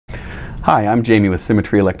Hi, I'm Jamie with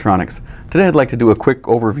Symmetry Electronics. Today I'd like to do a quick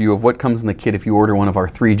overview of what comes in the kit if you order one of our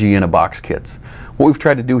 3G in a box kits. What we've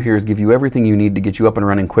tried to do here is give you everything you need to get you up and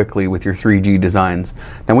running quickly with your 3G designs.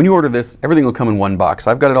 Now when you order this, everything will come in one box.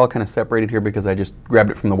 I've got it all kind of separated here because I just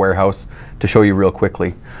grabbed it from the warehouse to show you real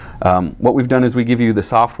quickly. What we've done is we give you the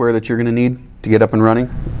software that you're going to need to get up and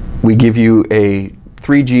running. We give you a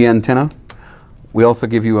 3G antenna. We also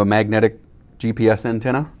give you a magnetic GPS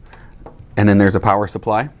antenna, and then there's a power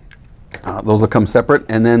supply. Those will come separate,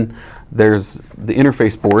 and then there's the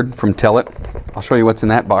interface board from Telit. I'll show you what's in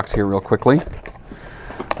that box here real quickly.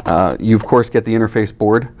 You of course get the interface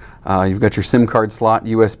board. You've got your SIM card slot,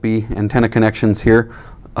 USB, antenna connections here,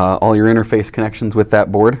 all your interface connections with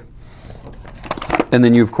that board. And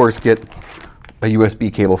then you of course get a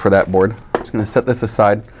USB cable for that board. I'm just going to set this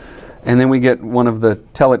aside. And then we get one of the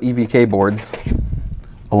Telit EVK boards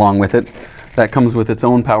along with it. That comes with its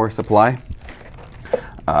own power supply.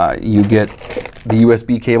 You get the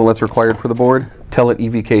USB cable that's required for the board, Telit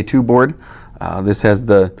EVK2 board. This has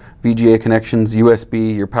the VGA connections,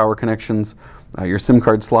 USB, your power connections, your SIM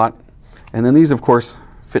card slot. And then these of course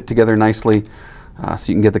fit together nicely so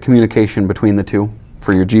you can get the communication between the two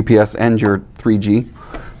for your GPS and your 3G.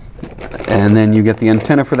 And then you get the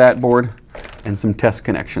antenna for that board and some test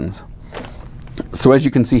connections. So as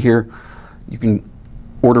you can see here, you can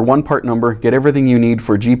order one part number, get everything you need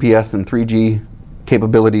for GPS and 3G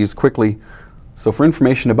capabilities quickly. So for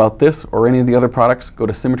information about this or any of the other products, go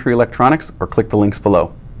to Symmetry Electronics or click the links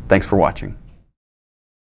below. Thanks for watching.